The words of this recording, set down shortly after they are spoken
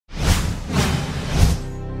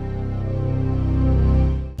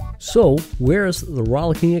So, where's the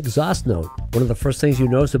rollicking exhaust note? One of the first things you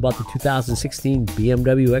notice about the 2016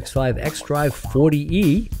 BMW X5 xDrive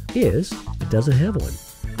 40e is it doesn't have one.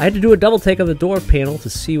 I had to do a double take of the door panel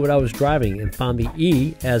to see what I was driving and found the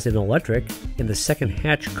E as an electric and the second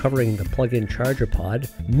hatch covering the plug-in charger pod,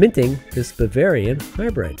 minting this Bavarian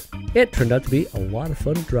hybrid. It turned out to be a lot of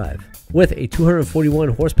fun to drive. With a 241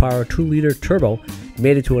 horsepower 2-liter turbo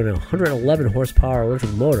mated to an 111 horsepower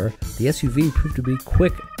electric motor, the SUV proved to be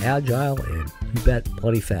quick, agile, and you bet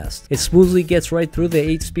plenty fast. It smoothly gets right through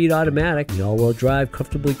the 8-speed automatic, the all-wheel drive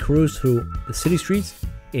comfortably cruise through the city streets,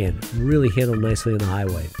 and really handled nicely on the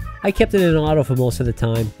highway. I kept it in auto for most of the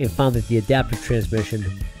time and found that the adaptive transmission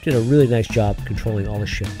did a really nice job controlling all the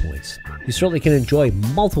shift points. You certainly can enjoy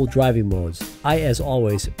multiple driving modes. I, as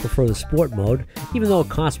always, prefer the sport mode, even though it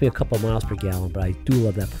costs me a couple miles per gallon, but I do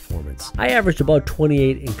love that performance. I averaged about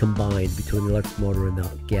 28 in combined between the electric motor and the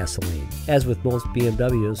gasoline. As with most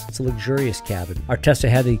BMWs, it's a luxurious cabin. Our tester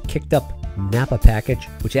had the kicked up Napa package,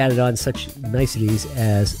 which added on such niceties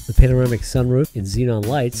as the panoramic sunroof and xenon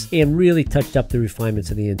lights, and really touched up the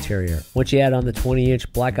refinements of the interior. Once you add on the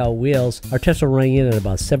 20-inch blackout wheels, our Tesla rang in at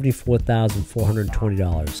about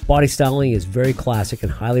 $74,420. Body styling is very classic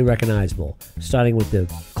and highly recognizable, starting with the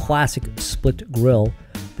classic split grille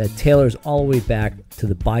that tailors all the way back to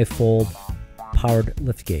the bifold powered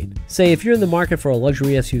liftgate. Say, if you're in the market for a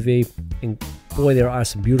luxury SUV, and boy, there are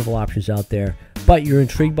some beautiful options out there, but you're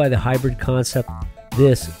intrigued by the hybrid concept,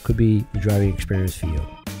 this could be the driving experience for you.